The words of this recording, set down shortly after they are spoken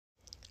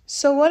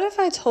So what if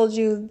I told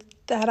you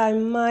that I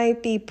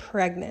might be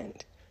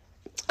pregnant?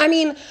 I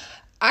mean,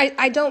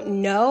 I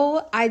don't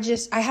know. I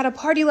had a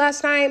party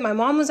last night. My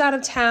mom was out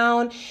of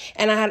town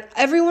and I had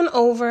everyone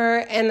over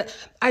and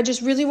I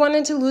just really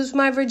wanted to lose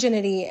my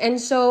virginity. And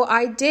so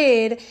I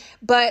did.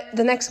 But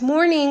the next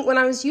morning when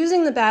I was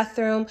using the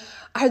bathroom,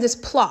 I heard this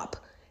plop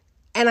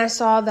and I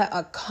saw that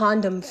a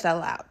condom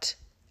fell out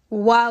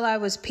while I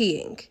was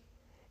peeing.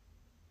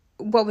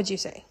 What would you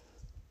say?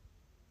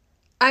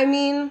 I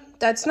mean,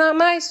 that's not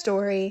my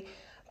story,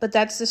 but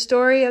that's the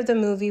story of the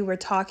movie we're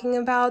talking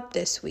about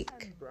this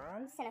week.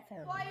 Quiet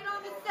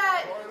on the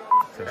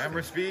set.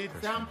 Camera speed.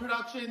 Sound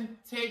production,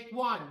 take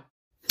one.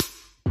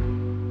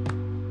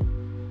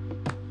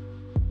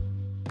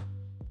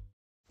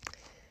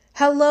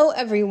 Hello,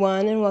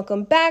 everyone, and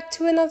welcome back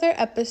to another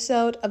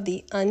episode of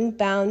the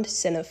Unbound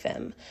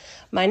Cinefem.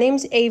 My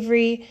name's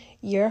Avery,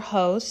 your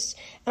host,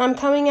 and I'm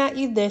coming at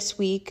you this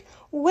week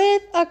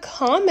with a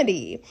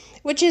comedy,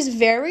 which is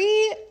very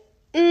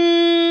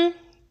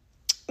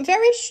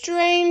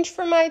strange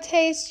for my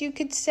taste, you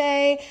could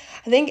say.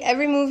 I think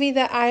every movie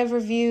that I've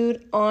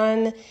reviewed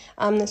on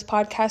this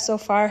podcast so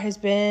far has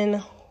been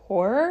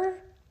horror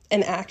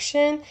and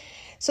action.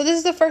 So this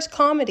is the first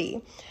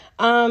comedy.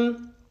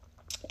 And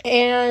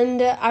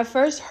I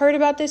first heard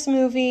about this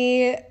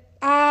movie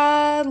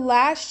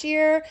last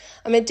year.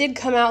 It did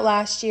come out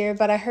last year,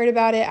 but I heard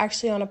about it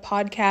actually on a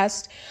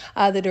podcast.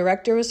 The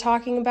director was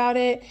talking about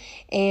it,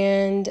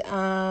 and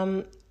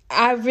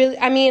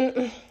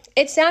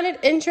it sounded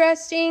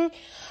interesting,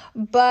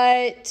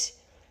 but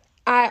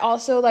I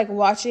also like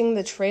watching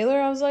the trailer.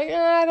 I was like,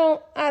 I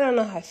don't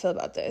know how I feel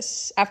about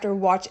this after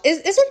watching.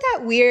 Isn't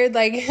that weird?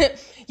 Like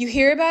you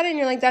hear about it and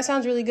you're like, that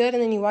sounds really good,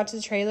 and then you watch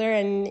the trailer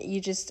and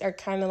you just are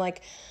kind of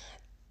like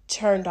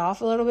turned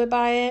off a little bit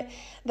by it.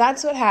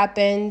 That's what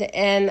happened,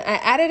 and I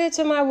added it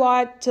to my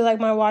watch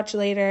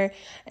later,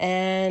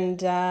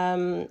 and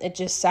it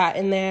just sat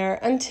in there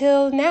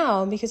until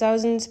now because I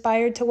was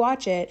inspired to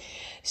watch it.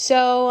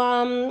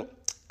 So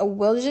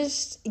we'll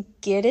just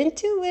get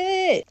into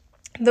it.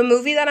 The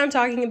movie that I'm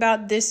talking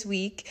about this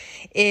week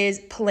is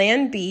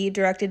Plan B,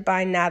 directed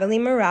by Natalie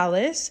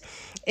Morales.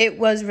 It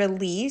was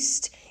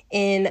released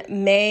in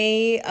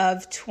May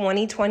of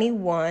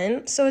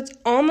 2021, so it's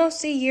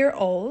almost a year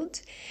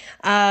old.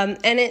 And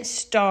it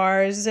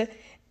stars, and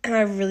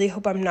I really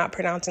hope I'm not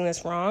pronouncing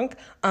this wrong,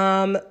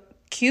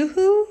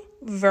 Kuhu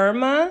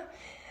Verma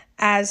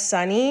as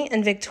Sunny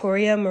and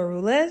Victoria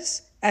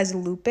Morales as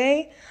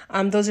Lupe.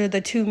 Those are the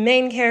two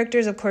main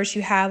characters. Of course,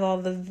 you have all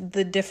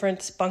the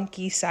different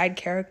spunky side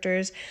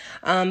characters.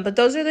 But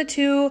those are the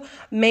two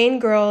main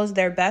girls.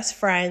 They're best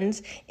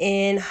friends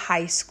in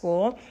high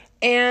school.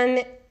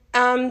 And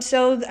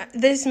so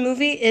this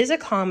movie is a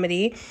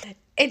comedy.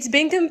 It's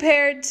been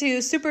compared to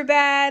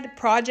Superbad,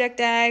 Project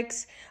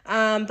X,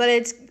 but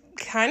it's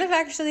kind of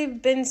actually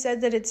been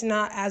said that it's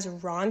not as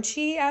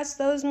raunchy as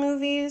those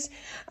movies.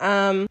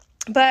 But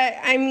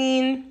I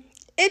mean,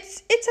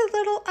 it's a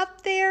little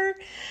up there.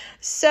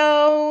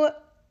 So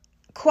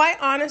quite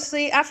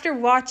honestly, after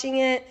watching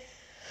it,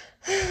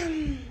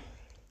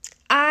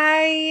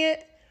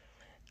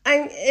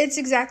 it's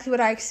exactly what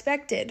I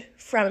expected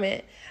from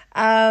it.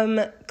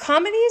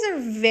 Comedies are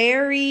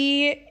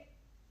very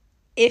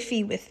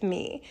iffy with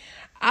me.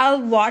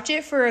 I'll watch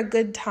it for a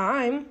good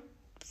time,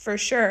 for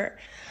sure.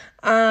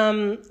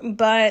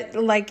 But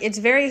like it's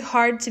very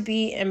hard to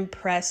be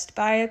impressed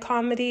by a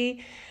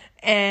comedy,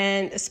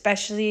 and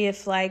especially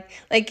if like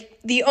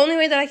the only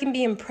way that I can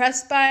be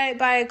impressed by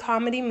a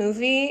comedy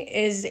movie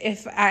is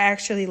if I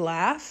actually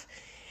laugh.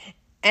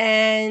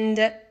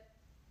 And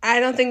I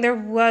don't think there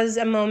was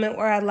a moment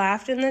where I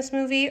laughed in this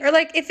movie, or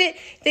like if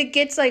it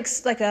gets like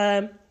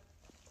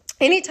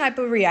any type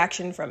of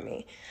reaction from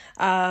me,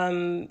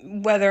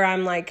 whether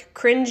I'm like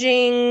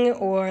cringing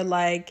or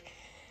like,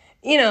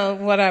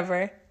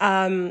 whatever.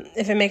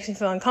 If it makes me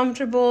feel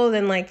uncomfortable,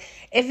 then like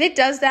if it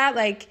does that,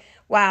 like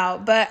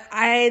wow. But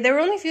there were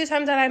only a few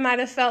times that I might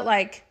have felt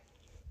like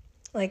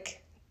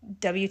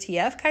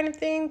WTF kind of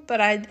thing, but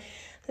I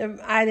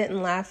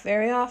didn't laugh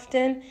very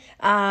often.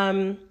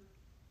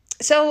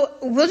 So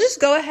we'll just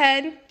go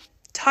ahead,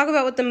 talk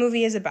about what the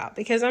movie is about,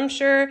 because I'm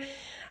sure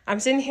I'm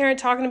sitting here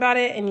talking about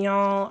it and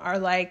y'all are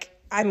like,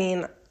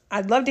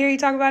 I'd love to hear you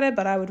talk about it,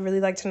 but I would really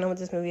like to know what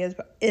this movie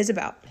is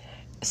about.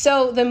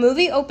 So the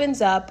movie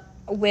opens up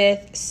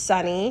with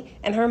Sunny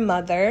and her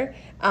mother,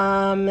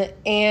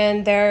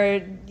 and they're,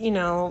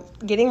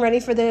 getting ready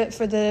for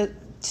the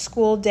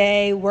school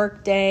day,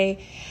 work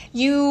day.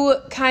 You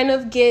kind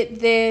of get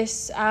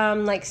this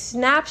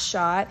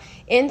snapshot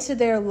into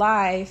their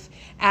life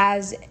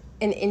as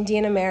an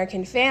Indian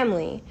American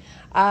family.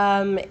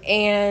 So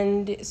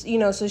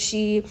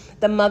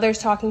the mother's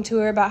talking to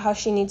her about how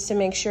she needs to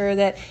make sure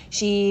that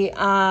she,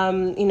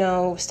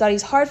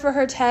 studies hard for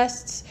her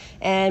tests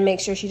and make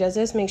sure she does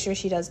this, make sure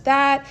she does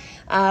that.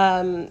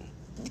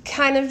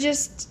 Kind of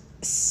just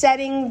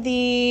setting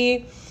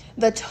the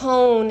the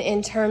tone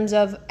in terms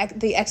of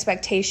the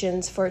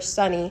expectations for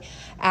Sunny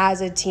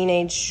as a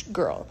teenage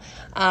girl.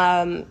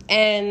 And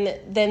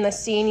then the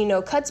scene, you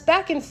know, cuts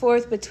back and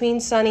forth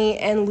between Sunny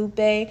and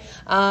Lupe.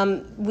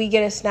 We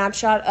get a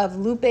snapshot of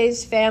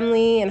Lupe's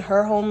family and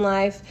her home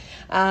life.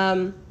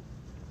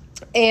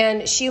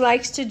 And she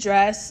likes to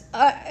dress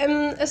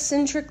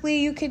eccentrically,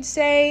 you could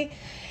say.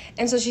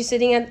 And so she's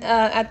sitting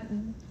at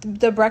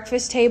the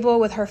breakfast table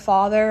with her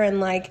father, and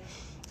like,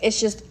 it's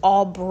just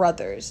all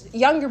brothers,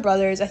 younger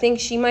brothers. I think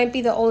she might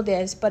be the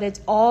oldest, but it's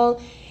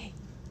all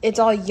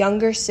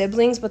younger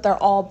siblings, but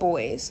they're all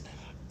boys.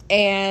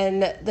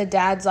 And the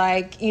dad's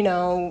like, you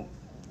know,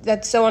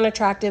 that's so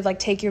unattractive. Like,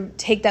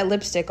 take that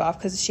lipstick off,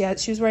 because she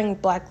was wearing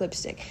black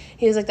lipstick.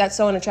 He was like, that's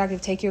so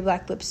unattractive. Take your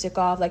black lipstick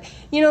off. Like,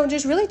 you know,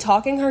 just really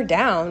talking her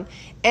down.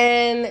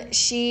 And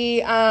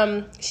she's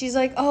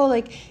like, oh,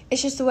 like,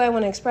 it's just the way I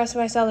want to express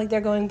myself. Like, they're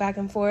going back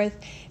and forth,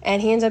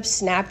 and he ends up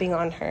snapping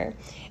on her.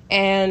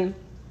 And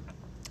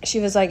she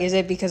was like, is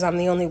it because I'm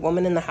the only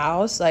woman in the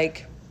house?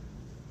 Like,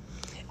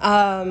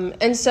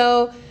 and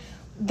so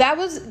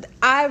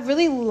I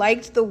really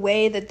liked the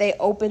way that they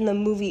opened the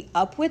movie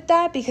up with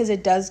that, because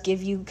it does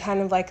give you kind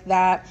of like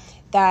that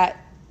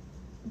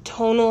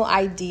tonal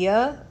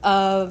idea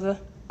of,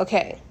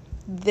 okay,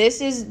 this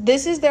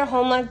is their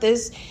home life.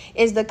 This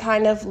is the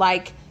kind of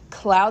like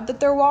cloud that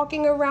they're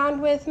walking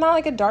around with, not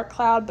like a dark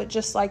cloud, but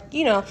just like,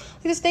 you know,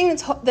 this thing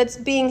that's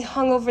being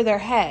hung over their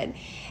head.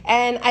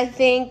 And I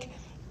think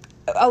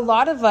a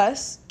lot of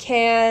us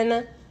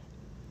can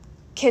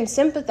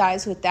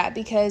sympathize with that,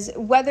 because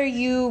whether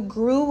you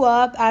grew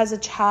up as a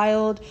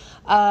child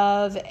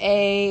of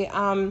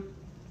an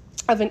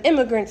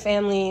immigrant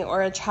family,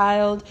 or a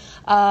child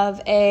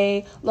of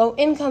a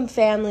low-income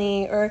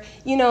family, or,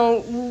 you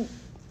know,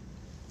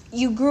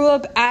 you grew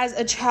up as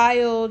a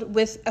child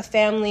with a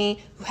family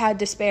who had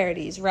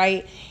disparities,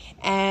 right?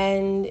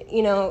 And,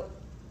 you know,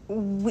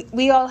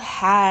 we all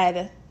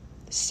had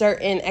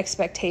certain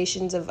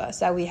expectations of us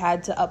that we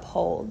had to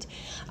uphold.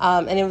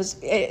 And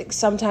it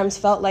sometimes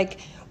felt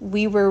like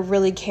we were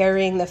really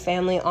carrying the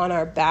family on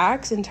our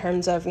backs, in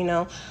terms of, you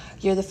know,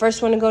 you're the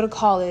first one to go to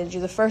college,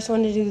 you're the first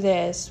one to do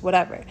this,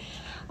 whatever.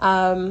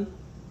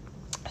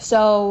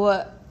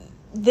 So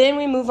then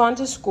we move on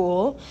to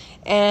school,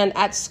 and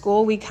at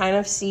school we kind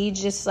of see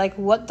just like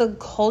what the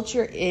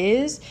culture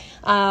is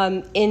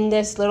in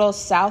this little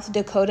South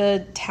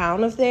Dakota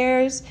town of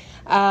theirs.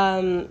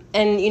 And,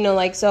 you know,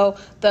 like, so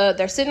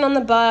they're sitting on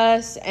the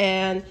bus,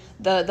 and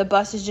the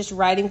bus is just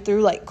riding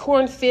through like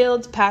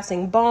cornfields,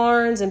 passing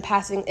barns, and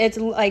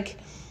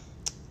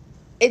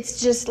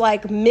it's just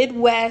like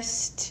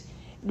Midwest,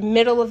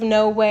 middle of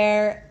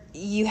nowhere.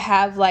 You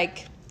have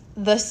like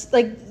the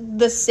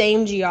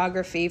same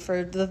geography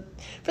for the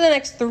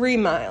next 3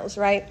 miles,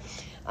 right?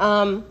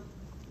 And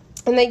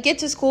they get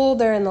to school,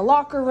 they're in the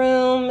locker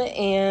room,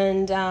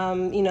 and,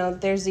 you know,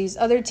 there's these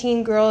other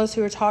teen girls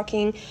who are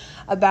talking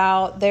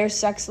about their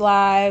sex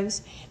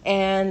lives,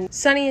 and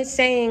Sunny is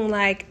saying,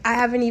 like, I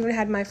haven't even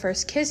had my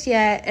first kiss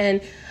yet,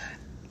 and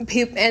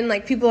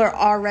people are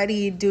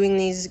already doing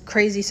these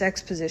crazy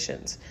sex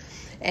positions.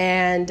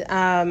 And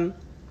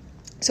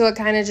so it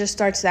kind of just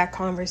starts that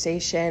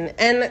conversation.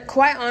 And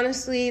quite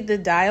honestly, the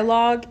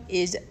dialogue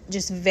is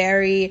just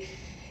very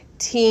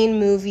teen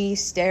movie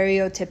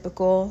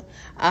stereotypical.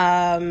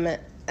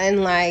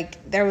 And like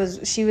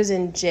she was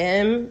in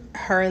gym,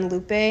 her and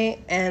Lupe,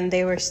 and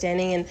they were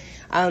standing,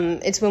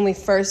 and it's when we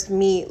first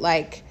meet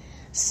like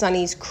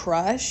Sunny's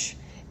crush,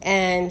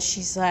 and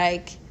she's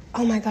like,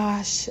 oh my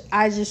gosh,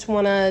 I just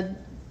want to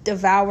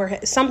devour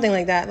him, something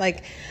like that.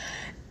 Like,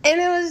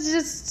 and it was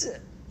just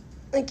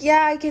like,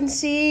 yeah, I can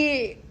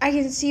see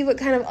what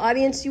kind of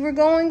audience you were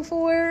going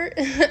for.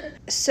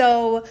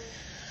 So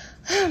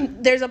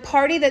there's a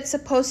party that's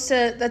supposed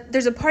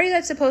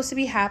to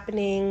be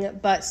happening,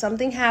 but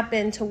something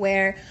happened to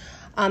where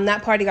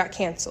that party got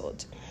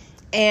canceled.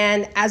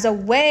 And as a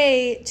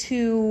way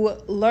to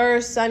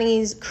lure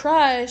Sunny's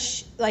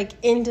crush like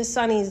into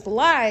Sunny's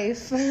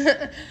life,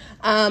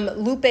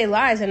 Lupe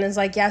lies and is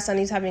like, yeah,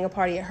 Sunny's having a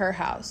party at her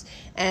house,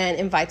 and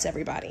invites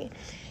everybody.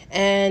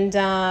 And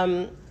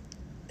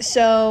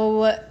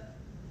so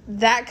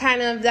that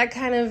kind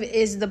of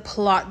is the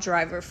plot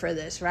driver for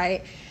this,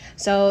 right?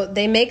 So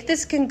they make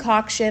this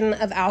concoction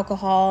of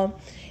alcohol,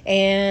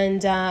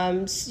 and,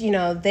 you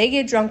know, they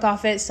get drunk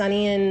off it.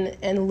 Sunny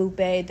and Lupe,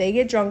 they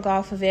get drunk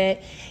off of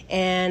it.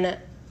 And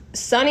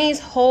Sunny's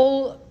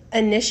whole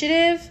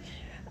initiative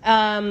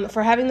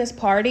for having this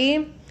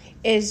party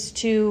is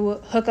to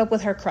hook up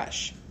with her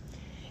crush.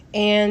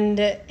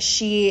 And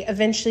she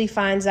eventually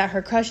finds that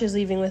her crush is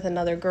leaving with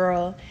another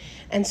girl.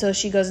 And so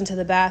she goes into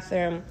the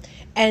bathroom,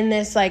 and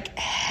this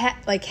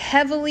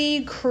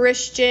heavily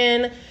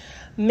Christian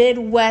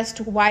Midwest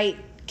white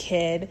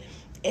kid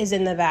is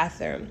in the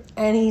bathroom,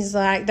 and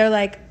they're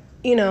like,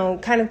 you know,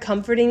 kind of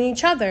comforting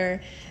each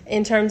other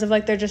in terms of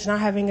like they're just not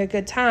having a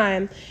good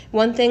time.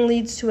 One thing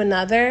leads to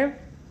another,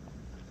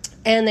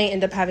 and they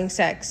end up having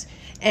sex,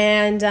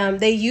 and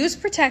they use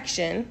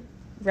protection,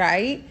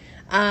 right?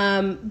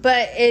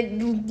 But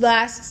it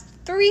lasts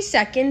 3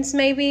 seconds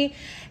maybe,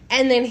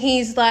 and then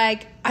he's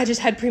like, I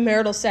just had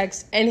premarital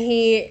sex, and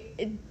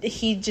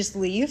he just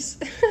leaves.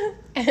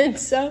 And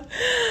so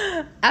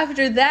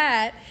after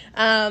that,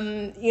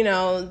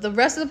 the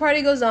rest of the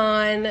party goes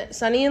on.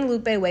 Sunny and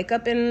Lupe wake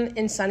up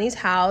in Sunny's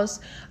house.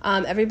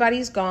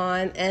 Everybody's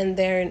gone, and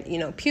they're,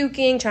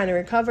 puking, trying to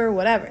recover,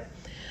 whatever.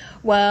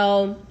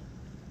 Well,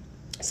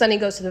 Sunny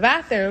goes to the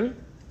bathroom,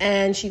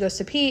 and she goes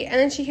to pee, and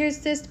then she hears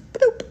this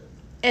bloop,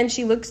 and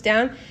she looks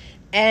down,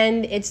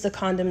 and it's the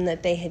condom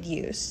that they had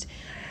used.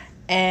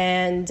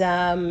 And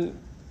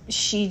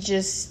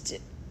she's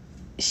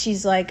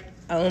like,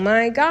 oh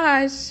my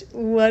gosh,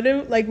 what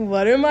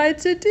am I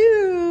to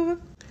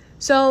do?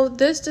 So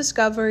this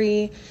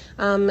discovery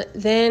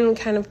then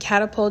kind of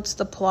catapults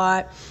the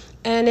plot,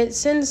 and it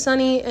sends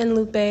Sunny and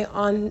Lupe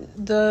on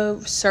the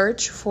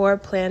search for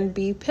Plan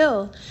B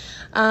pill.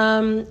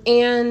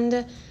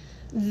 And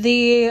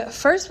the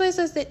first place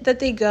that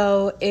they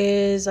go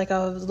is like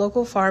a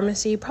local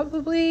pharmacy,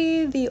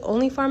 probably the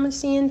only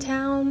pharmacy in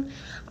town,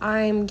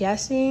 I'm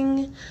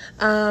guessing.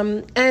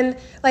 And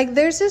like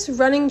there's this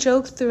running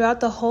joke throughout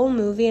the whole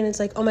movie, and it's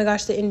like, oh my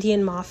gosh, the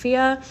Indian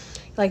mafia.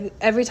 Like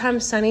every time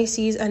Sunny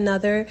sees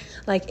another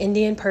like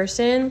Indian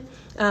person,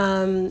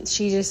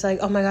 she's just like,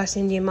 oh my gosh,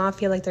 the Indian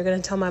mafia, like they're gonna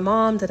tell my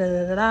mom, da da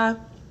da da da.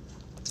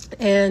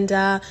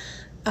 And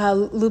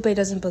Lupe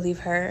doesn't believe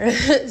her.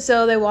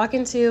 So they walk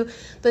into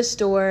the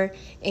store,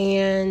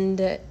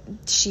 and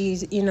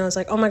she's, it's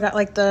like, oh my god,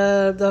 like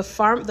the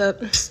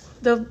pharmacist,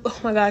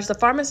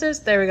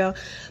 there we go.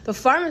 The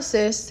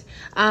pharmacist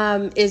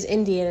is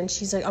Indian, and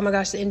she's like, oh my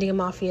gosh, the Indian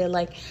mafia,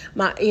 like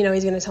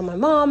he's gonna tell my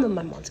mom, and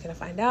my mom's gonna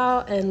find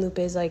out. And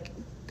Lupe's like,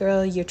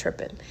 girl, you're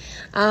tripping.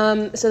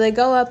 So they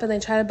go up and they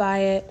try to buy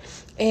it,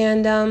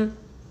 and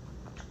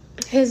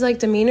his like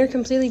demeanor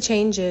completely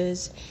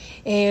changes.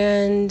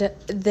 And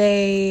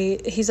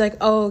he's like,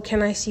 oh,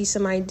 can I see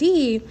some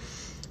ID?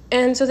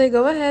 And so they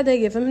go ahead, they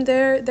give him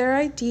their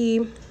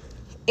ID.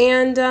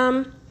 And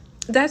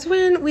that's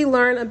when we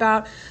learn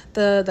about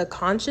the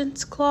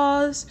conscience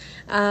clause.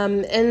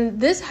 And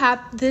this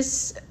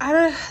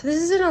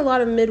is in a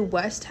lot of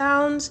Midwest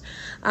towns.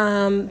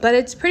 But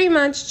it's pretty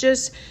much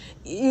just,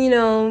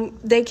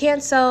 they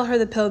can't sell her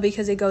the pill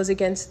because it goes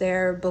against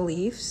their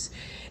beliefs.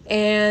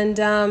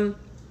 And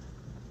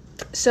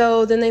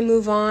so then they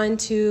move on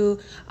to,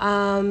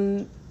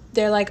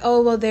 they're like,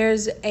 oh, well,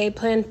 there's a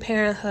Planned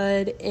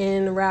Parenthood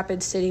in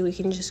Rapid City. We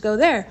can just go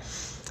there.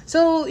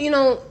 So,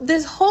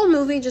 this whole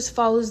movie just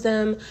follows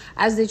them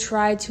as they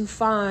try to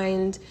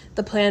find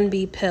the Plan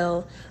B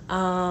pill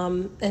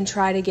and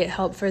try to get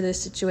help for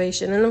this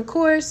situation. And, of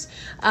course,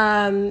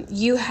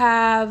 you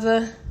have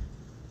a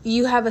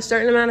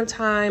certain amount of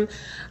time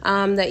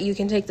that you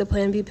can take the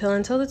Plan B pill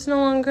until it's no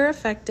longer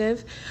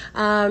effective.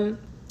 And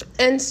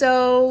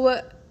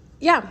so...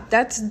 yeah,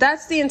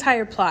 that's the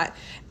entire plot.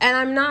 And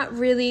I'm not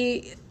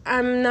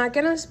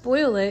going to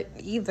spoil it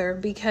either,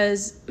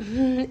 because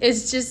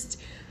it's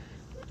just,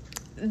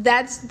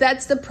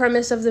 that's the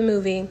premise of the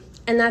movie,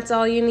 and that's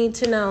all you need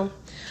to know.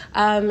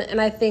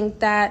 And I think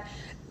that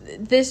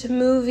this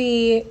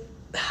movie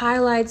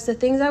highlights the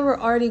things that were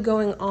already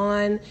going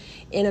on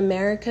in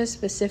America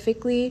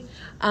specifically.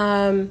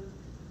 And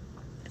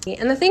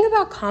the thing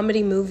about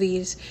comedy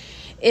movies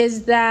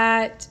is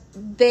that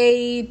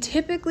they're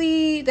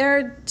typically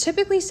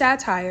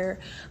satire,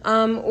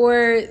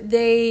 or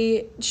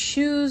they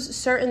choose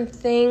certain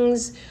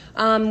things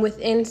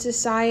within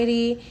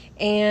society,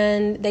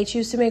 and they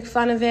choose to make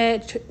fun of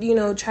it,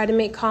 try to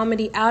make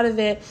comedy out of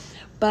it,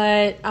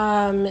 but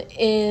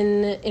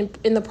in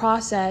the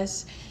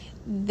process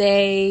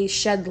they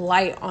shed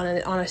light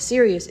on a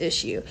serious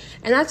issue,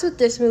 and that's what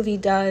this movie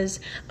does.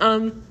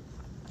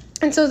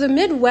 And so the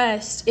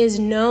Midwest is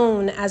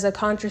known as a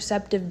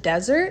contraceptive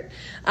desert.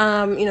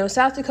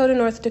 South Dakota,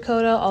 North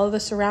Dakota, all of the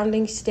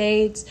surrounding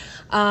states.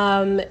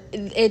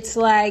 It's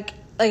like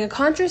a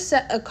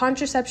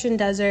contraception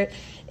desert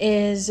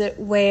is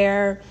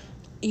where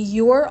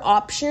your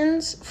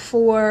options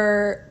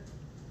for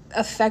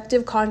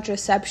effective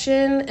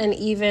contraception and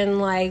even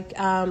like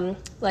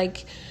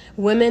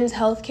women's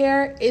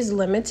healthcare is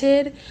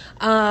limited.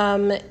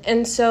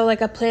 And so like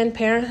a Planned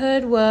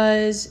Parenthood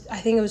I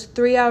think it was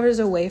 3 hours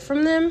away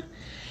from them.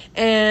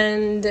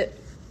 And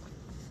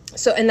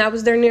that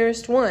was their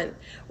nearest one.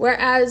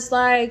 Whereas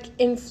like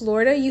in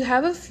Florida, you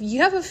have a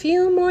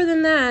few more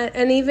than that.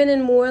 And even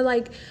in more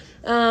like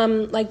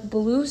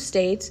blue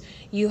states,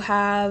 you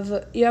have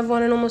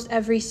one in almost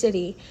every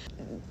city.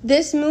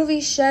 This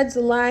movie sheds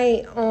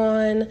light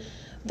on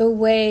the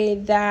way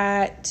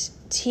that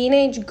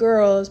teenage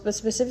girls, but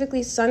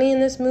specifically Sunny in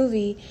this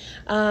movie,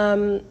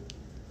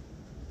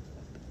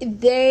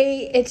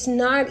 it's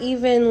not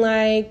even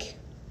like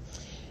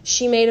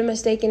she made a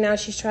mistake and now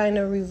she's trying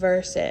to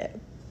reverse it.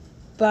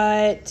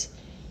 But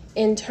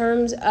in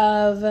terms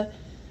of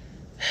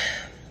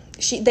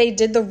they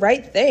did the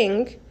right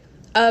thing.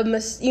 An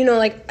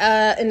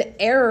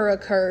error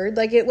occurred.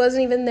 Like it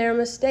wasn't even their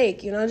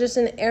mistake, just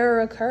an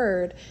error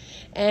occurred.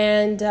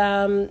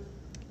 And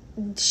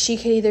she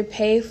could either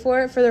pay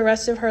for it for the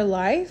rest of her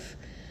life,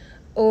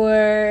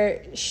 or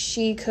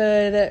she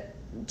could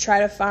try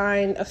to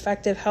find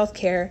effective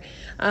healthcare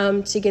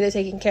to get it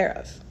taken care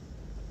of.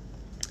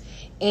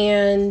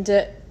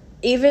 And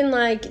even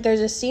like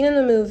there's a scene in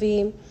the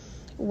movie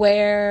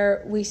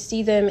where we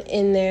see them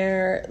in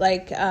their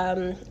like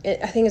I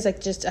think it's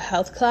like just a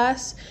health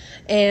class,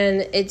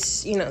 and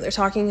it's, you know, they're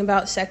talking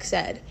about sex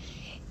ed,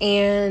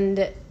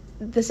 and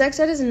the sex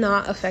ed is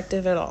not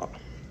effective at all.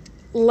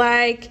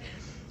 Like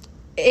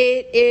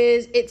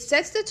it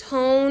sets the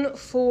tone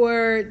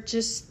for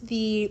just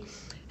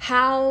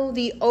how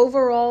the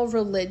overall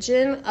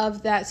religion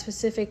of that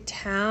specific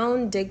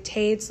town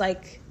dictates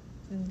like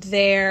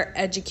their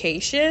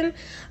education.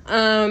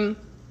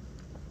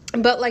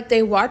 But like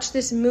they watch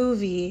this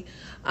movie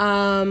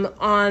on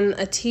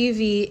a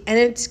TV, and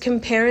it's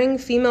comparing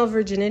female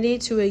virginity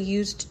to a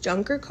used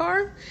junker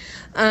car.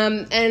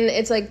 And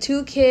it's like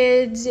two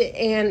kids,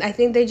 and I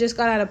think they just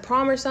got out of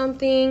prom or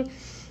something.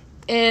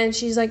 And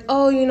she's like,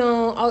 oh, you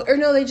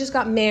know, they just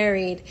got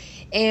married.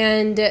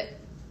 And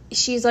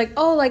she's like,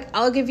 oh, like,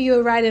 I'll give you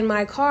a ride in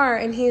my car.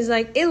 And he's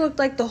like, it looked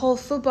like the whole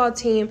football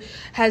team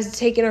has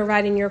taken a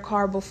ride in your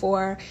car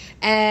before.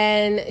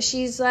 And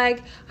she's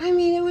like, I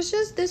mean, it was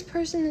just this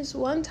person this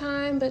one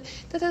time, but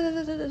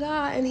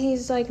da-da-da-da-da-da. And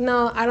he's like,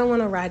 no, I don't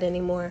want to ride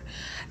anymore.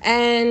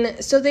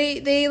 And so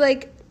they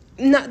like,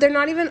 they're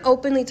not even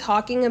openly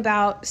talking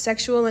about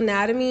sexual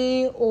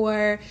anatomy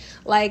or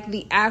like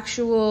the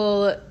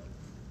actual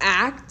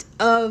act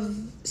of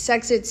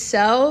sex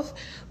itself,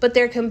 but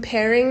they're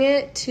comparing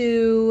it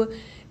to,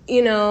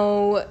 you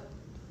know,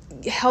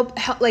 help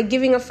like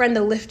giving a friend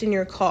a lift in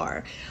your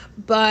car.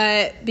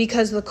 But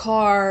because the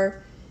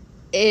car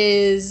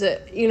is,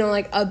 you know,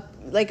 like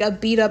a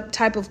beat up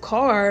type of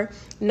car,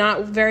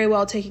 not very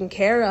well taken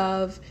care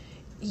of,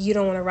 you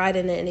don't want to ride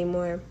in it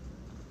anymore.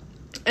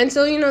 And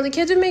so, you know, the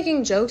kids are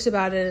making jokes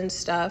about it and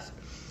stuff,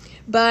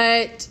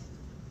 but,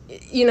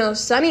 you know,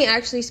 Sunny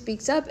actually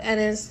speaks up and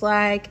is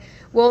like,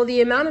 well,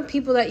 the amount of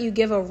people that you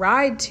give a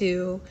ride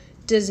to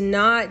does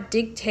not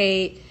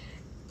dictate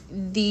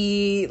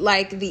the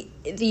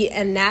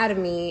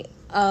anatomy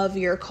of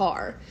your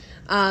car.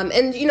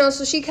 And, you know,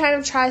 so she kind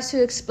of tries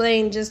to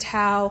explain just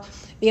how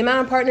the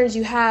amount of partners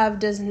you have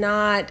does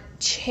not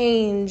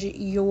change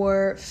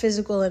your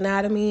physical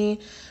anatomy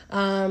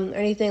or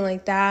anything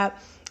like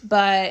that.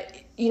 But,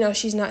 you know,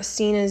 she's not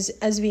seen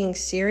as being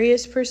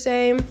serious per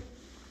se.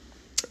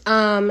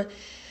 And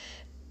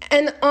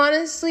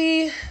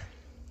honestly,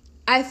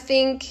 I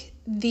think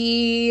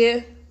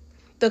the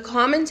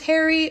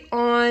commentary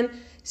on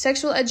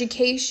sexual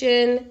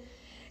education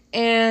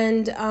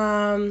and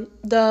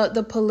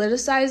the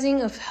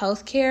politicizing of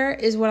healthcare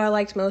is what I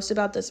liked most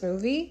about this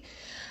movie.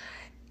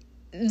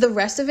 The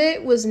rest of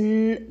it was,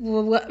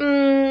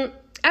 I'm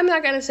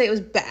not going to say it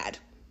was bad.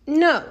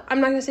 No, I'm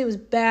not going to say it was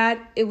bad.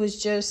 It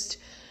was just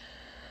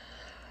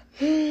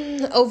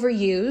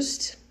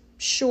overused.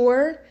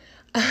 Sure.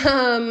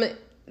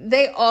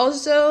 They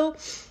also...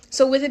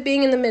 So with it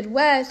being in the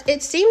Midwest,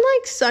 it seemed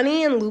like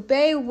Sunny and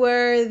Lupe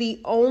were the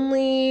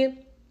only,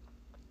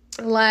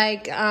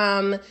 like,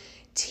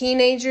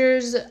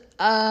 teenagers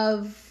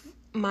of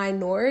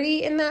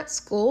minority in that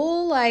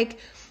school. Like,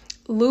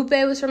 Lupe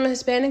was from a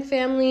Hispanic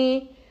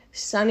family,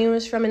 Sunny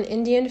was from an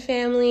Indian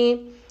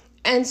family.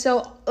 And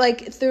so,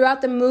 like,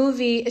 throughout the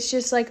movie, it's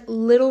just, like,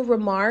 little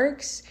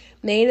remarks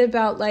made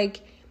about,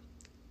 like,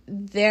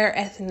 their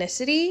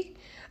ethnicity.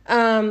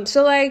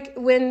 So like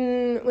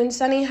when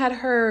Sunny had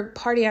her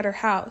party at her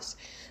house,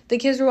 the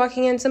kids were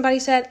walking in, somebody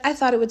said, I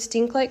thought it would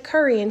stink like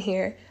curry in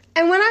here.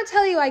 And when I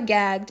tell you I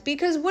gagged,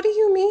 because what do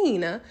you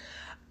mean?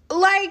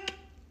 Like,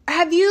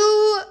 have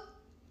you,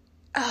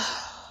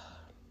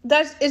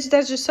 that's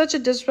just such a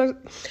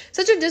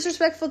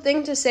disrespectful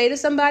thing to say to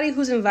somebody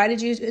who's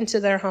invited you into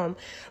their home.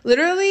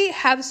 Literally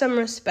have some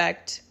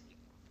respect.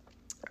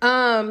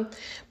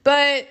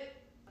 But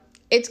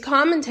it's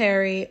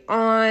commentary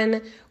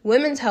on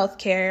women's health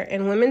care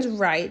and women's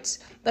rights,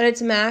 but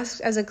it's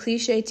masked as a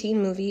cliche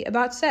teen movie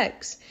about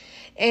sex.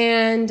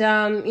 And,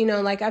 you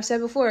know, like I've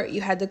said before,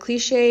 you had the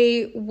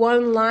cliche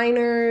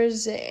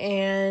one-liners,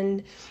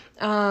 and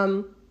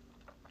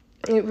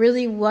it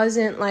really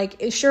wasn't like,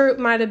 it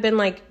might have been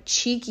like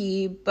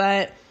cheeky,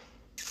 but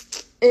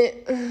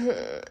it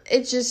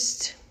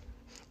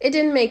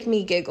didn't make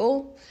me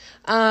giggle.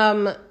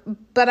 But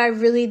I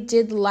really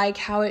did like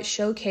how it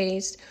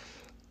showcased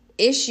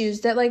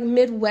issues that like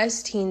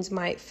Midwest teens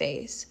might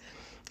face.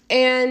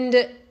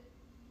 And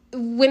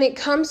when it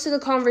comes to the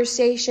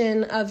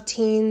conversation of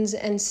teens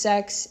and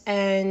sex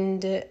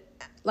and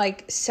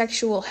like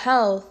sexual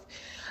health,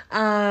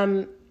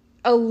 a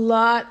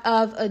lot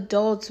of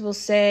adults will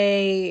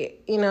say,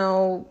 you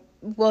know,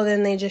 well,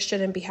 then they just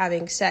shouldn't be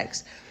having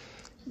sex.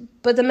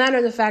 But the matter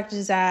of the fact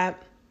is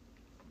that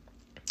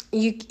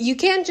you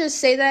can't just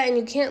say that, and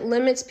you can't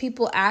limit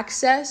people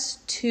access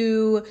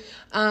to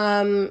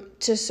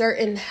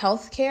certain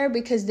health care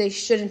because they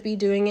shouldn't be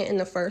doing it in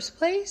the first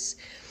place.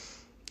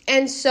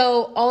 And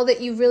so all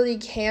that you really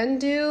can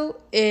do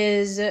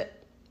is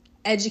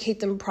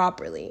educate them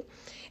properly.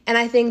 And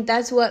I think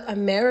that's what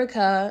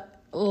America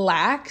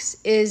lacks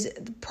is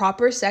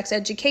proper sex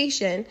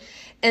education.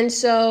 And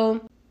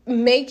so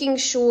making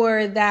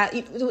sure that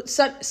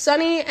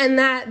Sonny and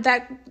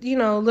that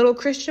little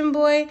Christian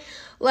boy,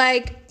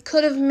 like,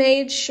 could have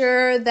made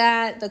sure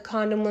that the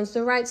condom was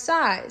the right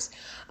size.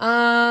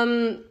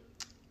 Sonny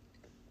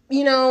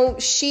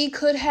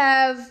could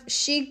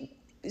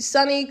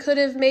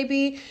have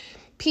maybe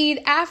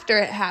peed after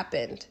it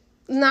happened.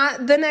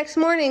 Not the next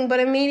morning, but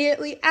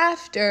immediately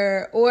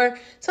after, or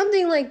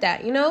something like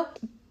that,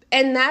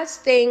 And that's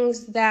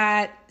things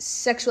that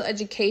sexual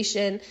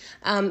education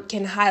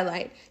can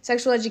highlight.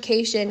 Sexual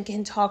education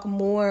can talk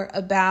more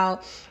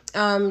about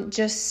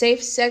just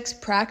safe sex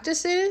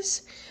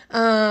practices.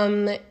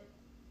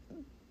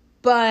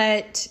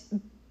 But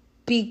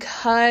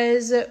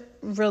because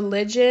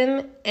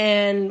religion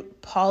and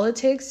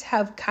politics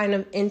have kind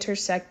of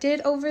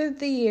intersected over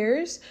the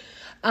years,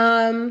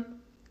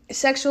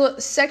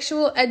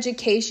 sexual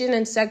education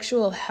and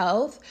sexual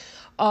health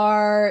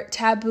are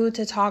taboo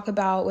to talk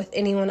about with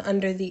anyone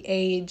under the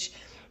age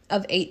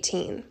of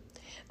 18,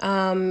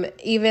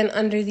 even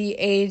under the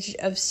age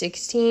of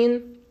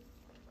 16.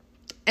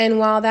 And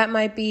while that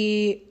might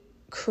be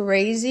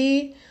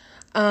crazy,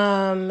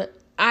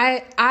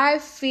 I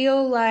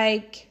feel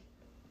like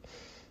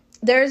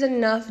there's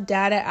enough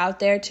data out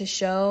there to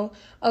show,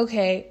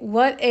 okay,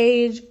 what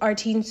age are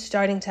teens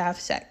starting to have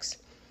sex?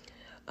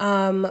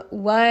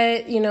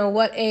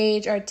 What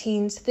age are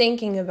teens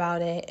thinking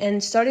about it,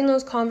 and starting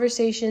those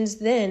conversations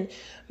then,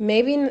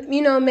 maybe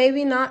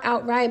not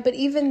outright, but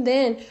even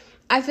then,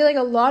 I feel like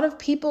a lot of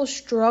people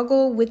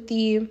struggle with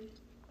the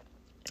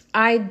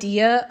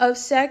idea of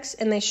sex,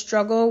 and they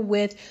struggle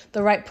with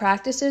the right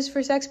practices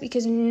for sex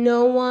because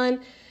no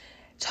one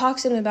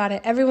talks to them about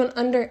it. Everyone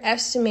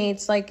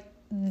underestimates like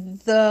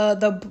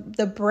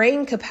the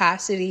brain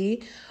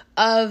capacity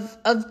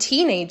of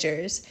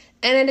teenagers.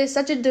 And it is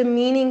such a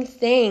demeaning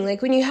thing.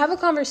 Like when you have a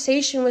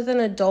conversation with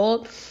an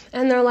adult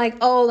and they're like,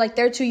 oh, like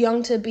they're too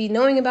young to be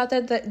knowing about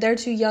that they're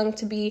too young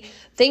to be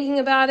thinking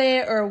about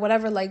it or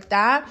whatever like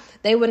that,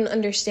 they wouldn't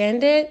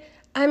understand it.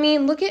 I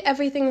mean, look at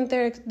everything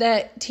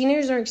that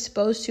teenagers are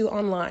exposed to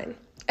online.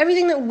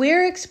 Everything that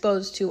we're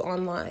exposed to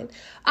online.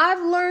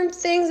 I've learned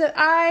things that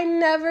I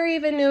never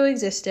even knew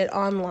existed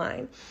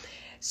online.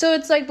 So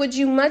it's like, would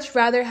you much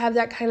rather have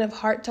that kind of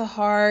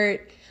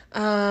heart-to-heart,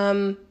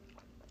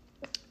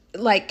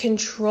 like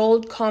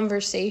controlled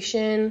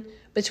conversation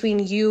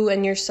between you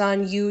and your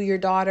son, your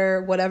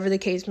daughter, whatever the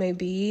case may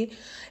be,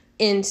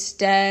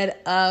 instead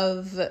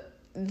of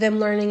them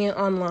learning it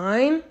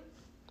online?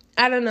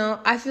 I don't know.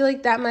 I feel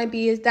like that might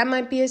be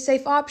a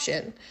safe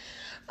option.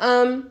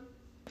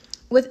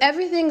 With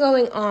everything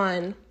going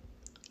on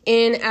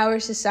in our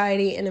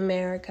society in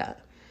America,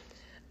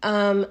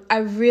 I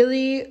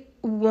really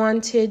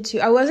wanted to.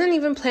 I wasn't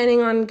even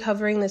planning on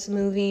covering this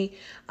movie.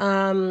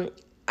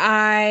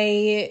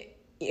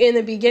 In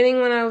the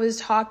beginning, when I was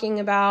talking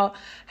about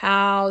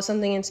how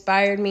something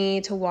inspired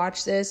me to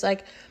watch this,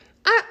 like,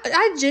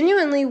 I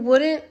genuinely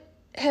wouldn't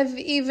have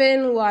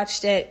even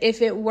watched it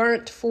if it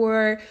weren't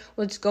for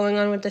what's going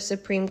on with the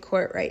Supreme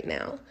Court right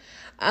now.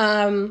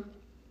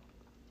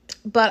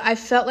 But I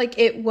felt like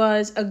it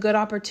was a good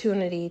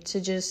opportunity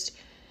to just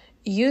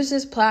use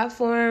this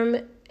platform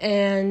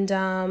and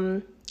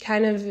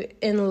kind of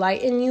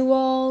enlighten you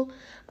all,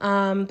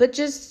 but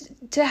just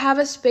to have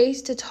a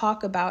space to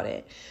talk about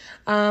it.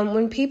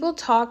 When people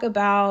talk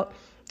about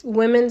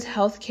women's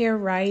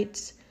healthcare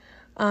rights,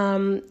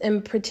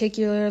 and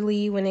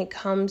particularly when it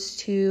comes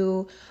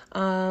to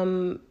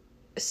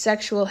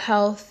sexual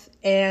health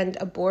and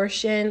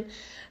abortion,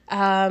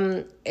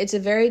 it's a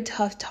very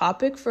tough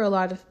topic for a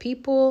lot of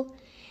people.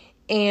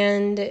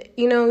 And,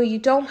 you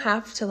don't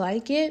have to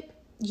like it.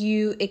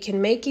 It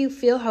can make you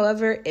feel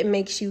however it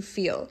makes you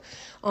feel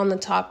on the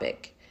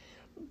topic.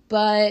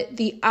 But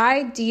the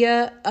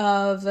idea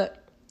of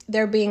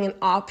there being an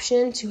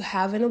option to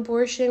have an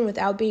abortion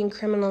without being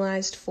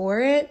criminalized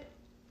for it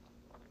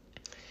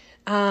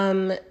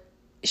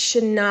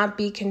should not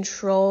be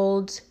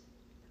controlled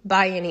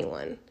by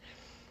anyone.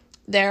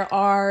 There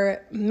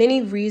are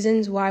many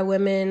reasons why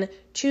women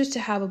choose to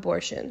have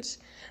abortions.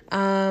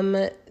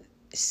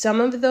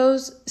 Some of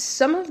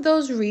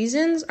those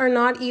reasons are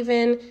not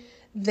even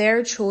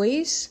their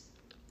choice,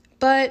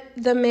 but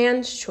the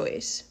man's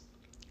choice.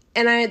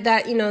 And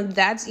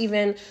that's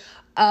even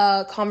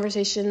a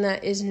conversation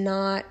that is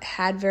not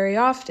had very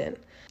often.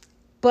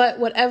 But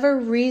whatever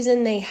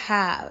reason they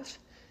have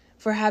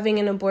for having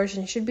an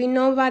abortion should be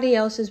nobody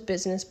else's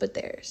business but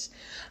theirs.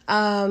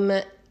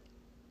 And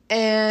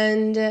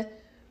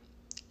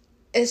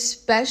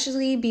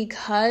especially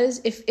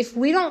because if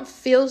we don't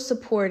feel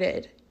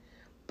supported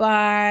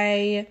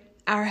by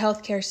our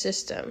healthcare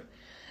system,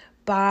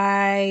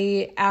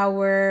 by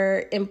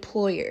our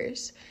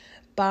employers,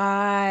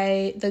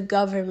 by the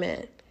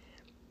government,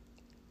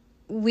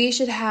 we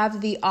should have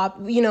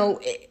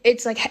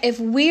it's like, if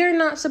we're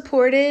not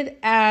supported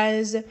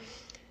as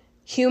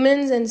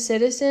humans and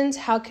citizens,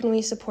 how can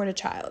we support a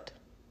child?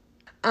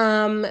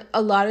 A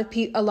lot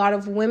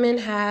of women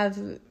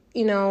have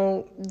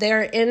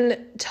they're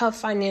in tough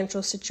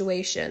financial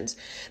situations.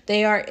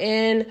 They are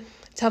in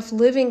tough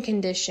living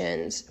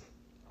conditions.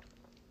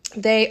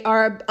 They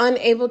are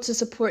unable to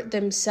support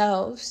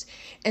themselves.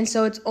 And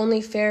so it's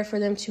only fair for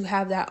them to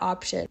have that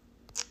option.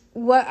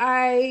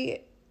 My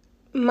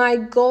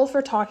goal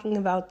for talking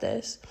about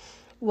this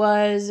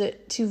was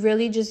to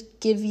really just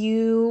give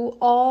you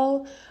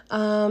all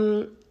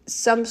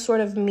some sort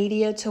of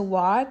media to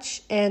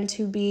watch and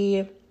to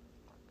be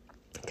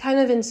kind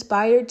of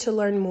inspired to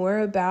learn more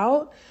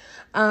about,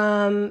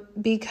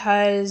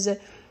 because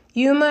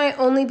you might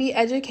only be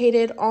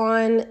educated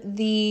on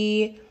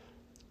the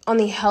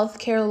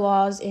healthcare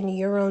laws in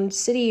your own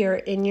city or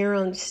in your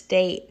own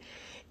state,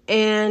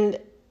 and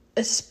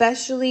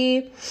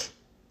especially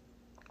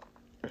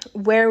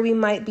where we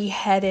might be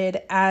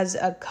headed as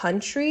a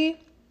country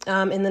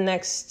in the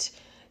next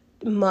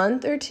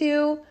month or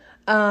two.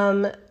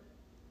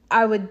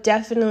 I would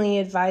definitely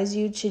advise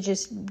you to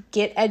just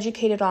get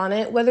educated on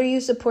it, whether you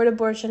support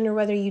abortion or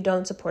whether you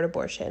don't support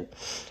abortion.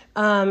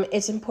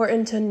 It's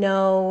important to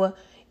know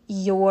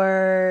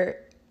your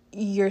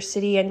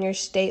city and your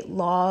state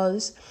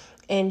laws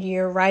and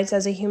your rights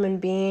as a human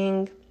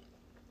being.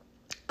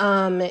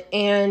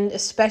 And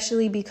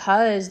especially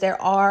because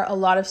there are a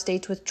lot of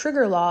states with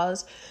trigger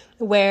laws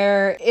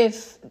where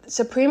if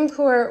Supreme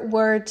Court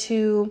were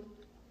to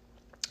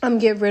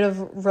get rid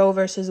of Roe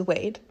versus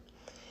Wade,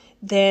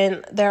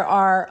 then there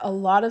are a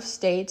lot of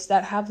states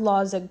that have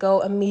laws that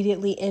go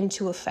immediately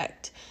into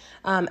effect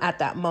at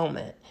that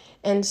moment.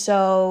 And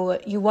so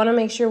you want to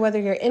make sure whether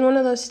you're in one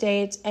of those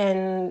states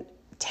and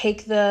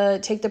take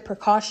the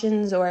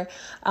precautions or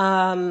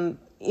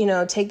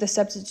take the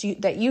steps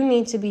that you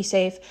need to be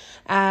safe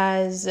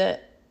as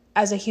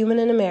a human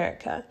in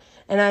America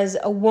and as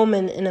a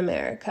woman in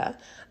America.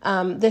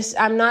 I'm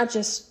not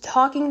just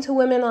talking to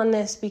women on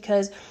this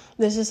because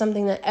this is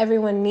something that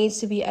everyone needs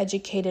to be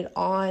educated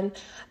on.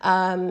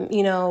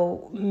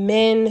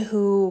 Men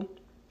who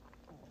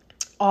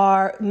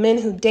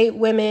date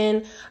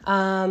women,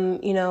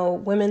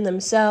 women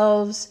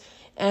themselves.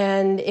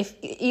 And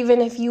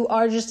if you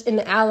are just an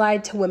ally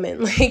to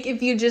women, like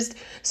if you just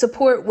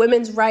support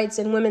women's rights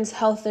and women's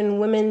health and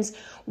women's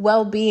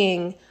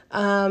well-being,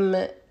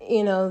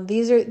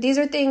 these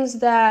are things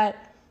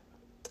that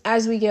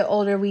as we get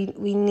older,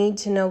 we need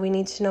to know. We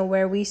need to know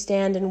where we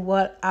stand and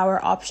what our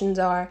options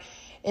are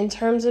in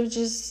terms of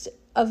just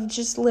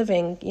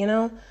living,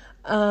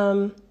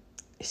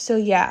 So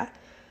yeah,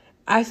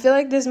 I feel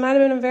like this might have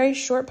been a very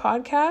short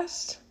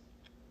podcast.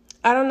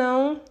 I don't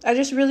know. I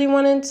just really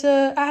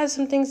I had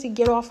some things to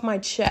get off my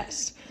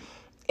chest.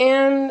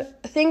 And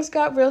things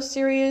got real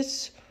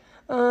serious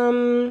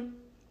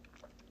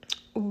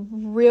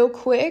real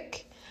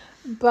quick.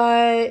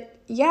 But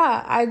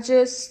yeah,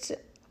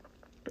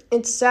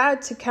 it's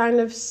sad to kind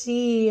of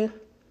see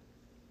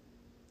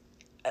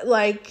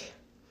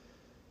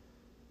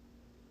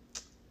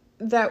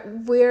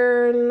that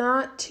we're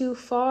not too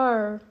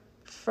far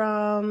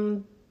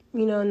from,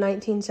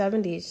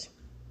 1970s.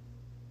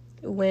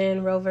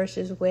 When Roe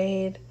versus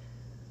Wade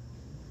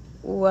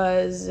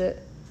was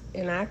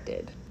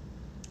enacted.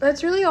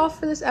 That's really all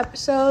for this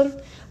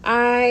episode.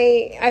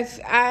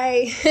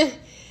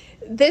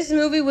 This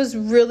movie was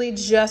really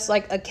just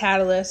like a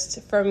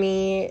catalyst for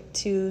me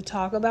to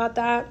talk about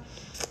that.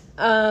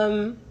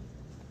 But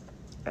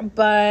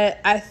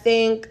I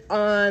think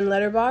on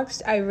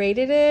Letterboxd, I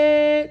rated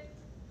it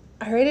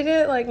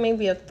like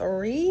maybe a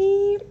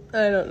 3.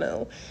 I don't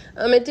know.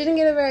 It didn't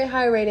get a very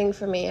high rating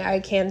for me.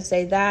 I can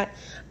say that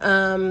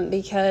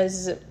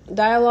because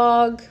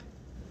dialogue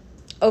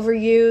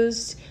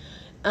overused,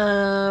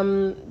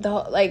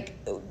 the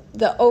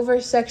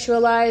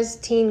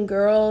over-sexualized teen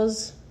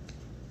girls.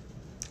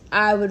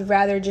 I would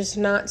rather just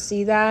not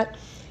see that.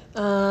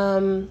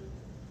 And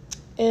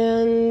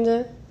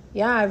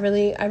yeah, I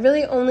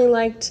really only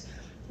liked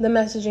the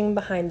messaging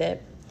behind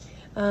it.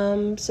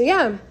 So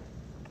yeah.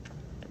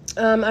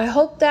 I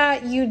hope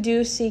that you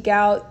do seek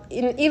out,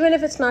 even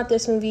if it's not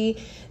this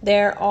movie,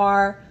 there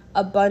are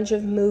a bunch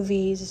of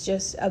movies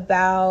just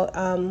about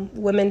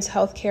women's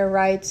healthcare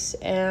rights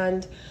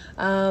and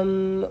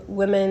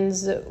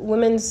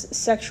women's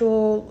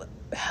sexual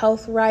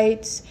health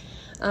rights.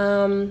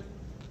 And,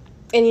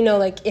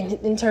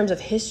 in terms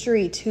of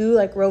history, too,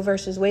 like Roe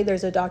versus Wade,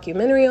 there's a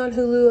documentary on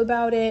Hulu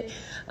about it.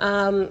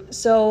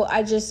 So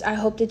I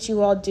hope that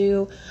you all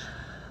do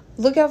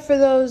look out for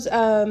those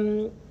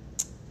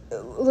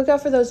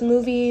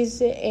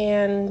movies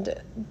and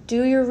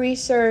do your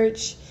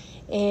research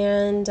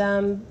and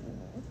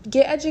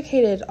get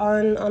educated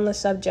on the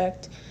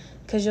subject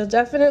because you'll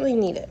definitely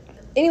need it.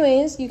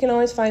 Anyways, you can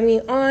always find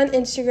me on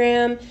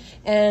Instagram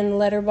and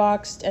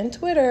Letterboxd and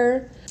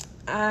Twitter.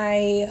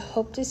 I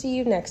hope to see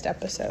you next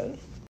episode.